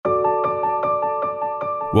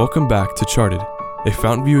Welcome back to Charted, a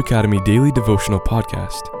Fountain View Academy daily devotional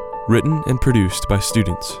podcast, written and produced by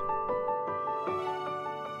students.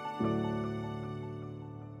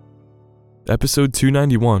 Episode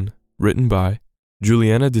 291, written by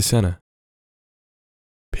Juliana DeSena.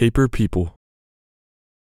 Paper People.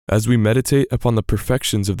 As we meditate upon the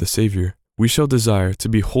perfections of the Savior, we shall desire to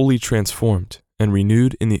be wholly transformed and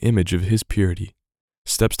renewed in the image of His purity.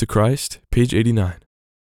 Steps to Christ, page 89.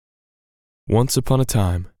 Once upon a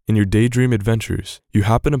time, in your daydream adventures, you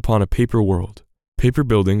happen upon a paper world. Paper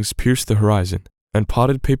buildings pierce the horizon, and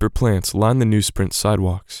potted paper plants line the newsprint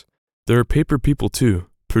sidewalks. There are paper people too,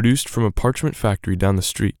 produced from a parchment factory down the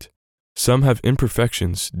street. Some have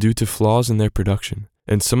imperfections due to flaws in their production,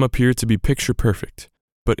 and some appear to be picture perfect.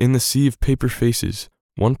 But in the sea of paper faces,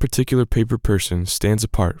 one particular paper person stands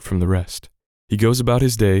apart from the rest. He goes about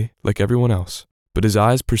his day like everyone else, but his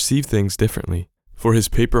eyes perceive things differently, for his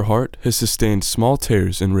paper heart has sustained small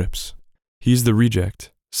tears and rips. He is the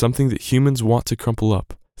reject, something that humans want to crumple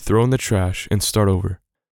up, throw in the trash, and start over.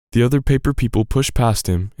 The other paper people push past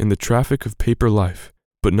him in the traffic of paper life,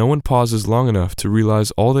 but no one pauses long enough to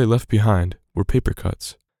realize all they left behind were paper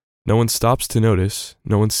cuts. No one stops to notice,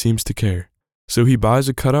 no one seems to care. So he buys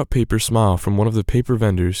a cutout paper smile from one of the paper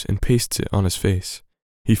vendors and pastes it on his face.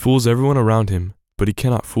 He fools everyone around him, but he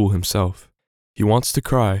cannot fool himself. He wants to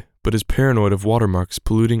cry, but is paranoid of watermarks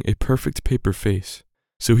polluting a perfect paper face.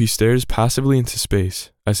 So he stares passively into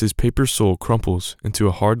space as his paper soul crumples into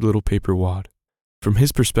a hard little paper wad. From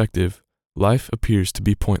his perspective, life appears to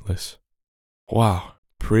be pointless. Wow,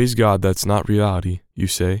 praise God that's not reality, you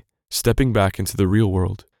say, stepping back into the real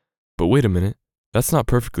world. But wait a minute, that's not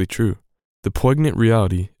perfectly true. The poignant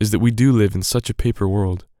reality is that we do live in such a paper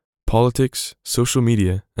world. Politics, social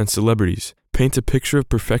media, and celebrities paint a picture of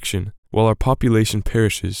perfection while our population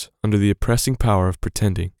perishes under the oppressing power of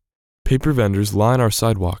pretending. Paper vendors line our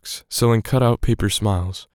sidewalks, selling cutout paper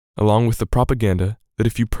smiles, along with the propaganda that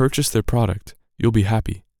if you purchase their product, you'll be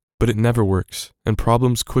happy. But it never works, and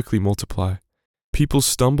problems quickly multiply. People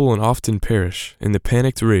stumble and often perish in the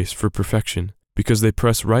panicked race for perfection because they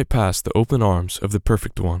press right past the open arms of the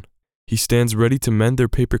perfect one. He stands ready to mend their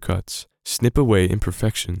paper cuts, snip away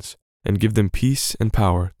imperfections, and give them peace and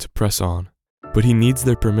power to press on. But he needs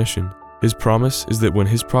their permission. His promise is that when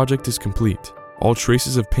his project is complete, all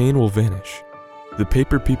traces of pain will vanish. The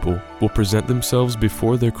paper people will present themselves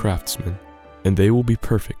before their craftsmen, and they will be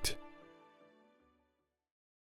perfect